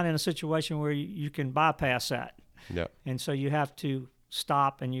in a situation where you can bypass that. Yeah. And so you have to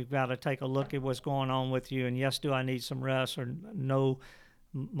stop, and you've got to take a look at what's going on with you. And yes, do I need some rest, or no,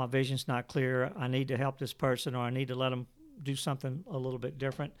 my vision's not clear. I need to help this person, or I need to let them do something a little bit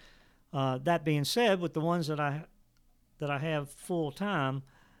different. That being said, with the ones that I have full time,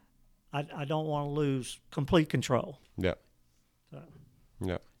 I don't want to lose complete control. Yeah. So.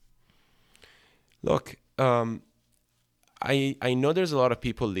 Yeah. Look, I know there's a lot of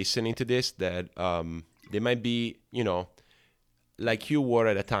people listening to this that they might be, like you were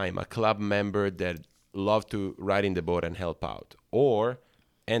at a time, a club member that loved to ride in the boat and help out, or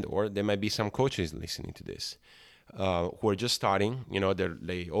there might be some coaches listening to this who are just starting.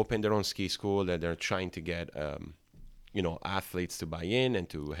 They open their own ski school, and they're trying to get athletes to buy in and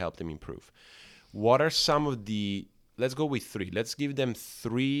to help them improve. What are some of let's go with 3. Let's give them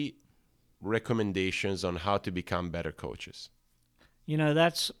 3 recommendations on how to become better coaches.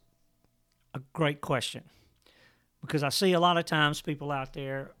 That's a great question, because I see a lot of times people out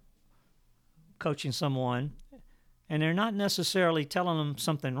there coaching someone, and they're not necessarily telling them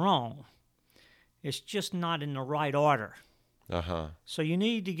something wrong. It's just not in the right order. Uh-huh. So you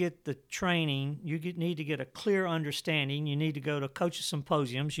need to get the training. Need to get a clear understanding. You need to go to coaches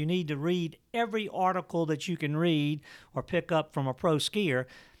symposiums. You need to read every article that you can read or pick up from a pro skier,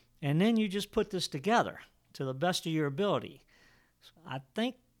 and then you just put this together to the best of your ability. I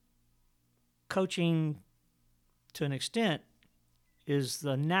think coaching, to an extent, is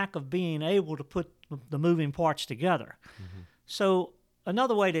the knack of being able to put the moving parts together. Mm-hmm. So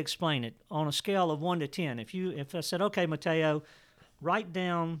another way to explain it, on a scale of 1 to 10, if I said, okay, Matteo, write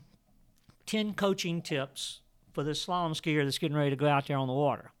down 10 coaching tips for this slalom skier that's getting ready to go out there on the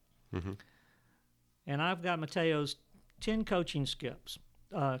water. Mm-hmm. And I've got Matteo's 10 coaching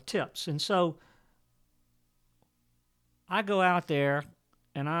tips. And so I go out there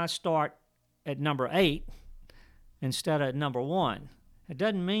and I start at number 8 instead of at number 1. It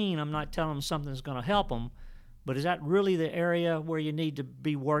doesn't mean I'm not telling them something's going to help them, but is that really the area where you need to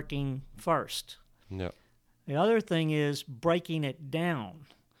be working first? No. The other thing is breaking it down.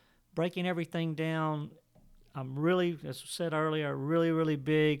 breaking everything down. I'm really, as I said earlier, really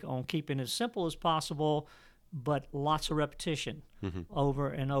big on keeping it as simple as possible, but lots of repetition over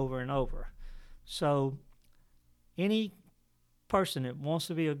and over and over. So any person that wants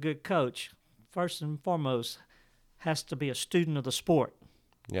to be a good coach, first and foremost, has to be a student of the sport.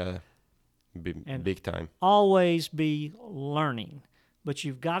 Yeah, big time. Always be learning. But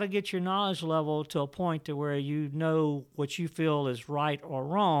you've got to get your knowledge level to a point to where you know what you feel is right or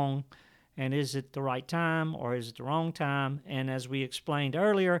wrong, and is it the right time or is it the wrong time? And as we explained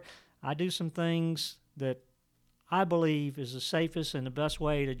earlier, I do some things that I believe is the safest and the best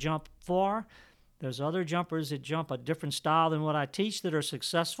way to jump far. There's other jumpers that jump a different style than what I teach that are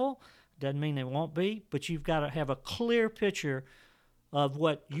successful. Doesn't mean they won't be, but you've got to have a clear picture of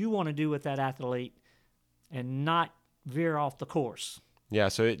what you want to do with that athlete and not veer off the course. Yeah,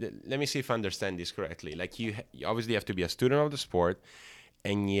 so let me see if I understand this correctly. Like you obviously have to be a student of the sport,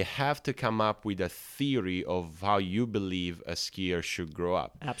 and you have to come up with a theory of how you believe a skier should grow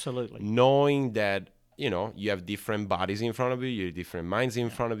up. Absolutely. Knowing that, you have different bodies in front of you, you have different minds in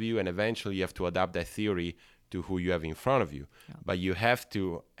front of you, and eventually you have to adapt that theory to who you have in front of you. Yeah. But you have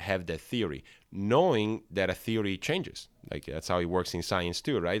to have that theory, knowing that a theory changes. Like that's how it works in science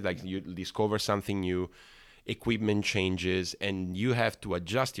too, right? Like you discover something new, equipment changes, and you have to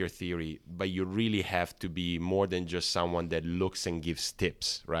adjust your theory, but you really have to be more than just someone that looks and gives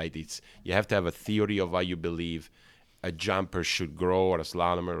tips, right? You have to have a theory of how you believe a jumper should grow, or a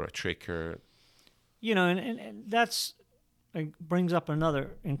slalomer, or a tricker. And that's brings up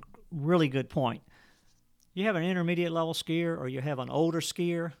another really good point. You have an intermediate level skier or you have an older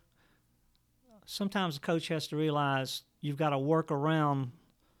skier, sometimes the coach has to realize you've got to work around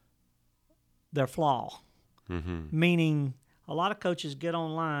their flaw. Meaning a lot of coaches get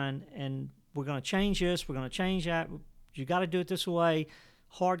online and we're going to change this, we're going to change that. You got to do it this way,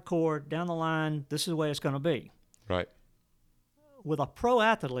 hardcore, down the line, this is the way it's going to be. Right. With a pro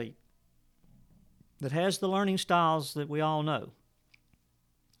athlete that has the learning styles that we all know,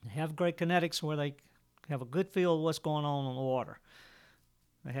 they have great kinetics where they have a good feel of what's going on the water.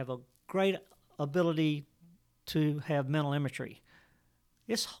 They have a great ability to have mental imagery.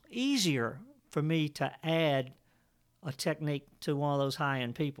 It's easier for me to add a technique to one of those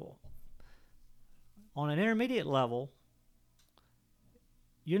high-end people. On an intermediate level,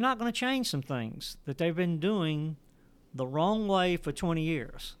 you're not going to change some things that they've been doing the wrong way for 20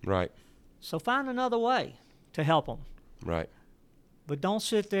 years. Right. So find another way to help them. Right. But don't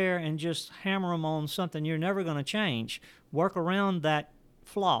sit there and just hammer them on something you're never going to change. Work around that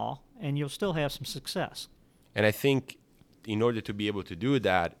flaw, and you'll still have some success. And I think in order to be able to do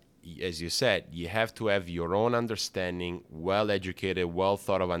that, as you said, you have to have your own understanding, well-educated,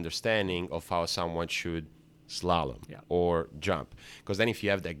 well-thought-of understanding of how someone should slalom or jump. Because then if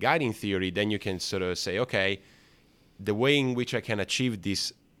you have that guiding theory, then you can sort of say, okay, the way in which I can achieve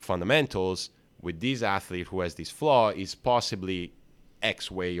these fundamentals with this athlete who has this flaw is possibly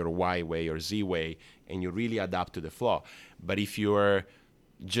X way or Y way or Z way, and you really adapt to the flaw. But if you're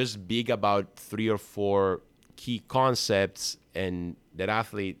just big about 3 or 4 key concepts and that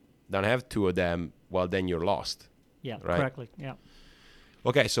athlete don't have 2 of them, well, then you're lost. Yeah, right? Correctly, yeah.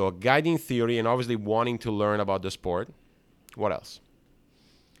 Okay, so a guiding theory and obviously wanting to learn about the sport. What else?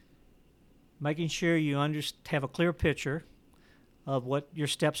 Making sure you have a clear picture of what your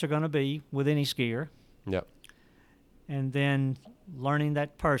steps are going to be with any skier. Yep. And then learning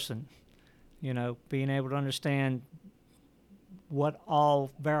that person, being able to understand what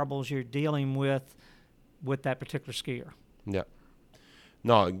all variables you're dealing with that particular skier. Yeah.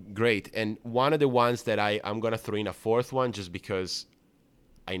 No, great. And one of the ones that I'm going to throw in a fourth one just because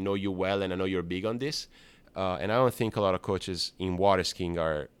I know you well and I know you're big on this. And I don't think a lot of coaches in water skiing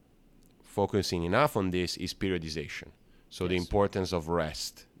are focusing enough on this is periodization. So the importance of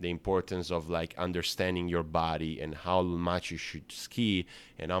rest, the importance of like understanding your body and how much you should ski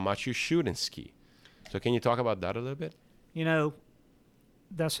and how much you shouldn't ski. So can you talk about that a little bit?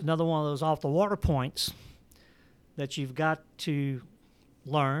 That's another one of those off the water points that you've got to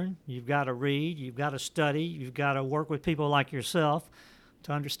learn, you've got to read, you've got to study, you've got to work with people like yourself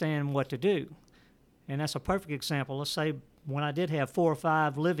to understand what to do. And that's a perfect example. Let's say when I did have 4 or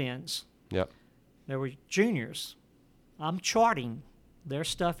 5 live-ins, there were juniors. I'm charting their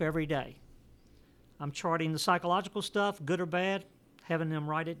stuff every day. I'm charting the psychological stuff, good or bad, having them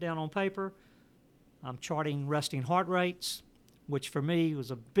write it down on paper. I'm charting resting heart rates, which for me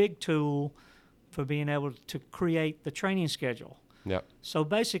was a big tool for being able to create the training schedule. Yep. So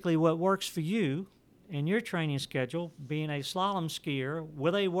basically what works for you in your training schedule, being a slalom skier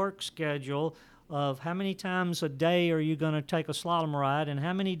with a work schedule of how many times a day are you going to take a slalom ride and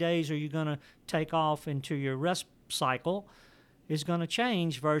how many days are you going to take off into your rest cycle is going to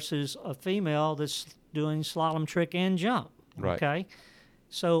change versus a female that's doing slalom trick and jump. Right. Okay?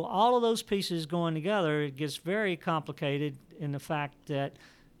 So all of those pieces going together, it gets very complicated in the fact that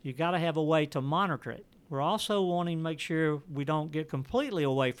you got to have a way to monitor it. We're also wanting to make sure we don't get completely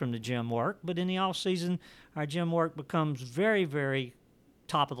away from the gym work, but in the off season, our gym work becomes very, very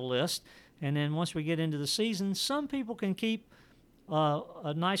top of the list. And then once we get into the season, some people can keep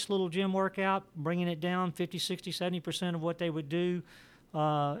a nice little gym workout, bringing it down 50, 60, 70% of what they would do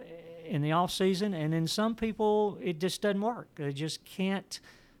in the off season. And then some people, it just doesn't work. They just can't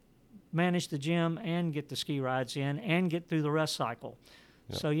manage the gym and get the ski rides in and get through the rest cycle.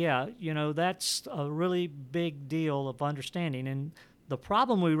 Yeah. So, yeah, you know, that's a really big deal of understanding. And the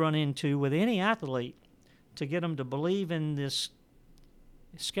problem we run into with any athlete to get them to believe in this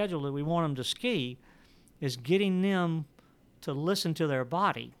schedule that we want them to ski is getting them to listen to their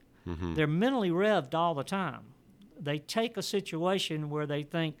body. Mm-hmm. They're mentally revved all the time. They take a situation where they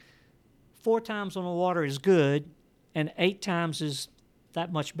think 4 times on the water is good and 8 times is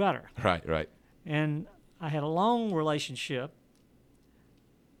that much better. Right, right. And I had a long relationship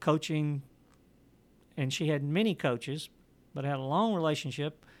coaching, and she had many coaches, but I had a long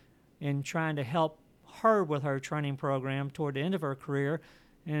relationship in trying to help her with her training program toward the end of her career,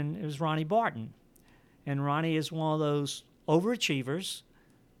 and it was Ronnie Barton. And Ronnie is one of those overachievers,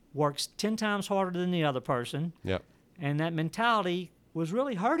 works 10 times harder than the other person. Yep. And that mentality was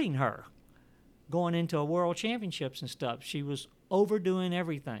really hurting her going into a world championships and stuff. She was overdoing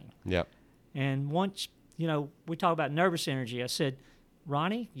everything. Yep. And once, you know, we talk about nervous energy, I said,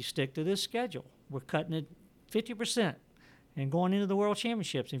 Ronnie, you stick to this schedule. We're cutting it 50% and going into the world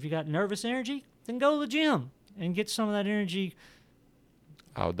championships. If you got nervous energy, then go to the gym and get some of that energy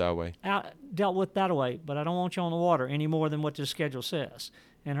out that way. Dealt with that way. But I don't want you on the water any more than what the schedule says.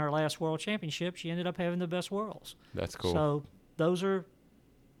 In her last world championship, she ended up having the best worlds. That's cool. So those are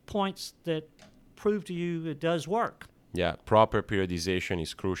points that prove to you it does work. Yeah, proper periodization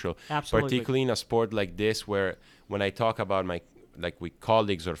is crucial. Absolutely. Particularly in a sport like this, where when I talk about with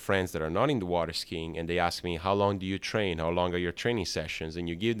colleagues or friends that are not in the water skiing, and they ask me, how long do you train? How long are your training sessions? And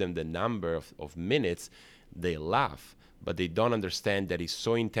you give them the number of minutes, they laugh. But they don't understand that it's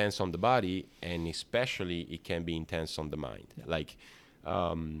so intense on the body, and especially it can be intense on the mind. Yeah. Like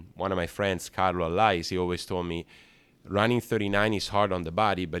one of my friends, Carlo Alais, he always told me, running 39 is hard on the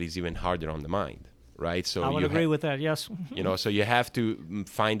body, but it's even harder on the mind. Right, so I would agree with that. Yes. You know, so you have to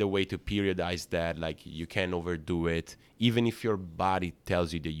find a way to periodize that. Like, you can't overdo it, even if your body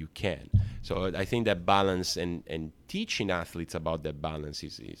tells you that you can. So I think that balance and teaching athletes about that balance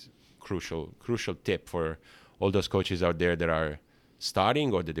is crucial tip for all those coaches out there that are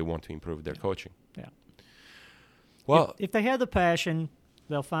starting or that they want to improve their coaching. Yeah. Well, if they have the passion,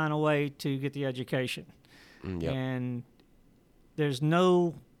 they'll find a way to get the education. Yep. And there's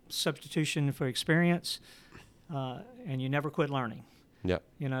no substitution for experience, and you never quit learning. Yeah.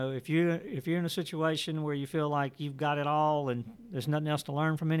 You know, if you're in a situation where you feel like you've got it all and there's nothing else to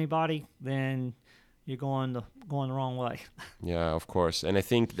learn from anybody, then you're going the wrong way. Yeah, of course. And I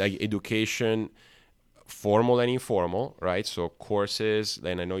think like education, formal and informal, right? So courses,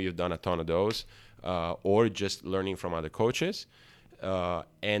 and I know you've done a ton of those, or just learning from other coaches.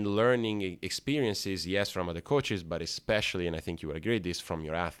 And learning experiences, yes, from other coaches, but especially, and I think you would agree, this from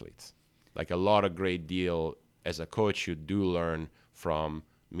your athletes. Like a lot of great deal as a coach, you do learn from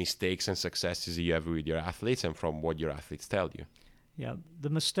mistakes and successes you have with your athletes and from what your athletes tell you. Yeah,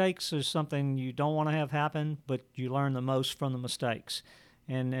 the mistakes is something you don't want to have happen, but you learn the most from the mistakes.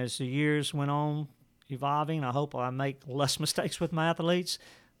 And as the years went on evolving, I hope I make less mistakes with my athletes,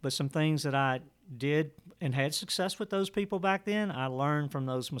 but some things that I did and had success with those people back then, I learned from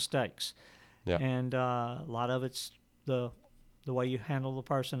those mistakes. Yeah. And a lot of it's the way you handle the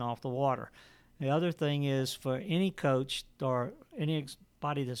person off the water. The other thing is, for any coach or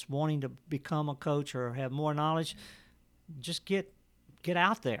anybody that's wanting to become a coach or have more knowledge, just get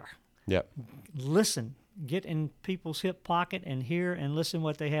out there. Yeah. Listen. Get in people's hip pocket and hear and listen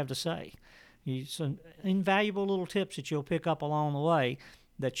what they have to say. Some invaluable little tips that you'll pick up along the way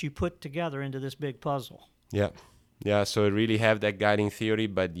that you put together into this big puzzle. Yeah. Yeah, so really have that guiding theory,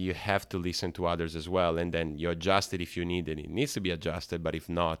 but you have to listen to others as well, and then you adjust it if you need it. It needs to be adjusted, but if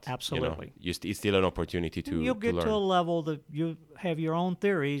not, absolutely, it's still an opportunity to You'll get learn. to a level that you have your own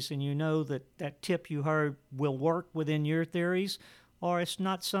theories, and you know that tip you heard will work within your theories, or it's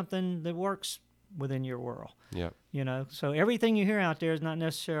not something that works within your world. Yeah. You know, so everything you hear out there is not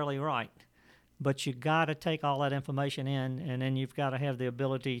necessarily right. but you got to take all that information in, and then you've got to have the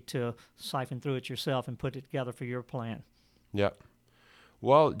ability to siphon through it yourself and put it together for your plan. Yeah.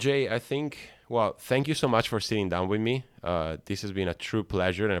 Well, Jay, thank you so much for sitting down with me. This has been a true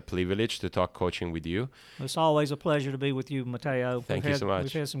pleasure and a privilege to talk coaching with you. It's always a pleasure to be with you, Matteo. Thank you so much.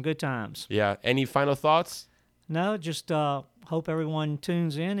 We've had some good times. Yeah. Any final thoughts? No, just hope everyone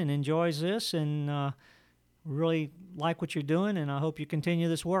tunes in and enjoys this, and really like what you're doing, and I hope you continue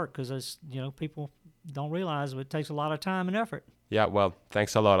this work, because as you know, people don't realize it takes a lot of time and effort. Yeah, well,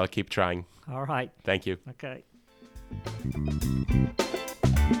 thanks a lot. I'll keep trying. All right. Thank you. Okay. Thank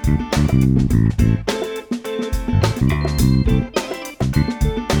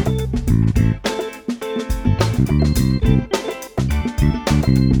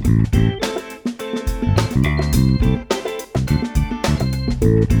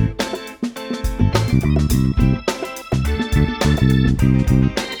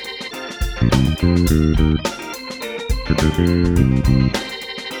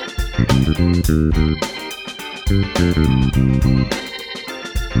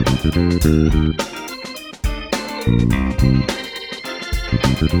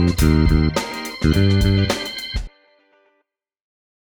you.